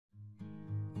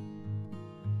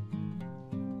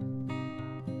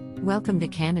Welcome to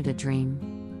Canada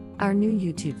Dream, our new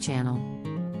YouTube channel.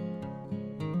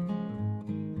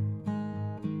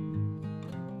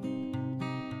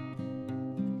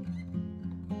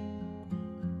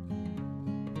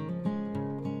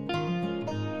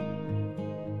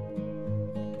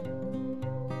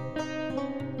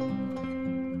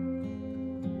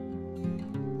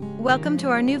 Welcome to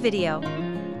our new video.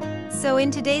 So in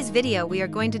today's video we are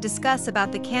going to discuss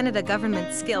about the Canada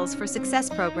Government Skills for Success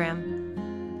program.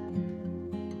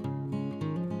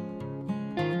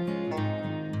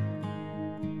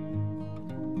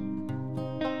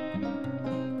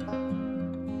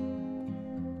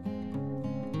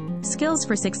 Skills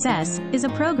for Success is a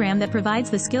program that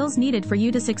provides the skills needed for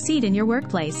you to succeed in your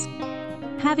workplace.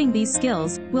 Having these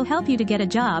skills will help you to get a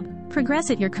job,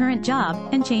 progress at your current job,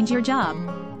 and change your job.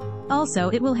 Also,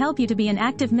 it will help you to be an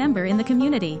active member in the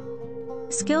community.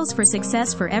 Skills for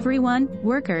success for everyone: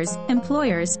 workers,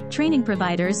 employers, training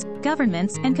providers,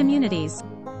 governments, and communities.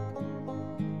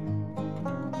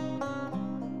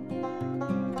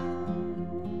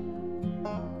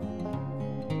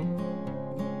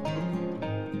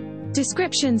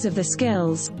 Descriptions of the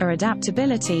skills are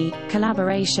adaptability,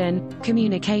 collaboration,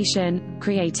 communication,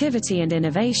 creativity and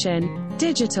innovation,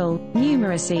 digital,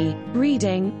 numeracy,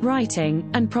 reading, writing,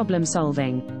 and problem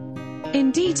solving.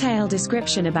 In detail,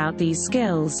 description about these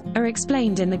skills are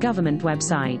explained in the government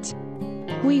website.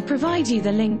 We provide you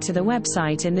the link to the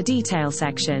website in the detail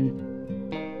section.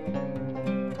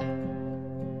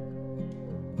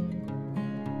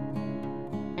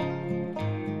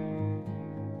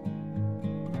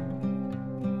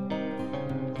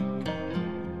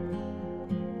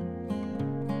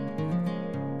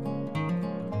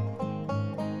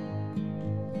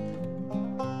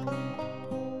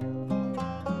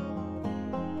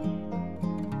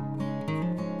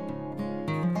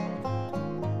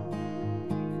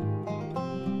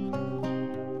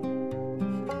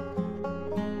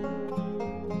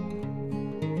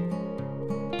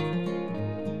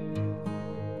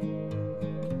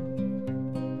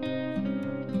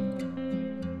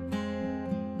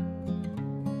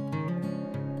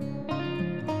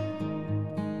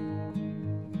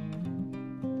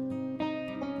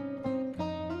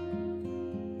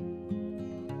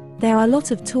 There are a lot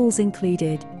of tools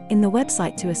included in the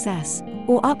website to assess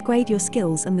or upgrade your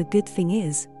skills, and the good thing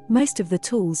is, most of the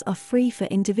tools are free for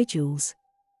individuals.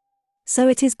 So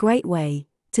it is a great way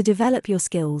to develop your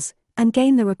skills and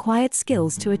gain the required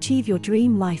skills to achieve your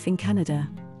dream life in Canada.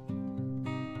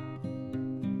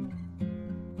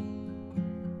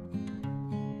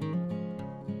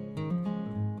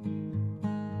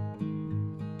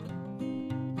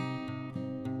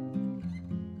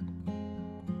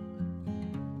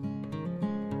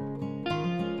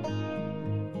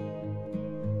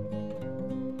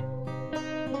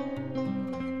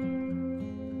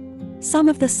 Some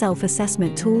of the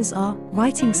self-assessment tools are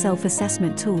Writing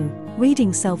Self-Assessment Tool,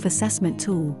 Reading Self-Assessment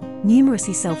Tool,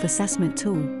 Numeracy Self-Assessment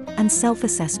Tool, and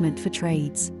Self-Assessment for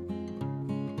Trades.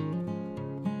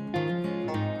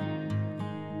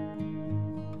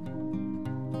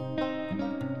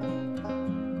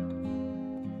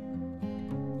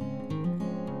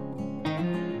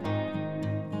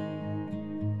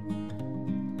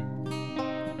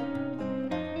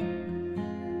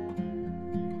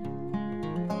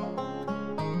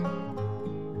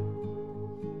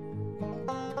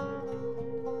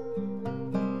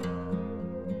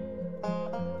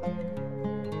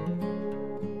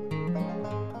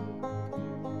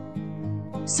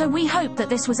 So we hope that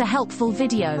this was a helpful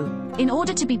video, in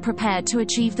order to be prepared to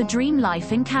achieve the dream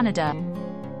life in Canada.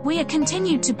 We are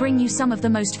continued to bring you some of the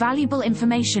most valuable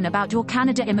information about your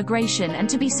Canada immigration and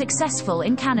to be successful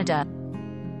in Canada.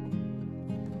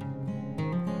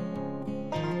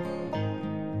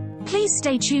 Please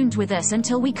stay tuned with us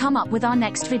until we come up with our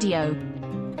next video.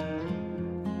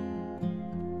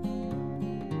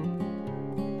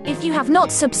 If you have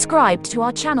not subscribed to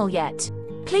our channel yet,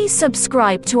 please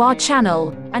subscribe to our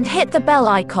channel and hit the bell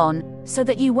icon so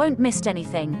that you won't miss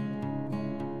anything.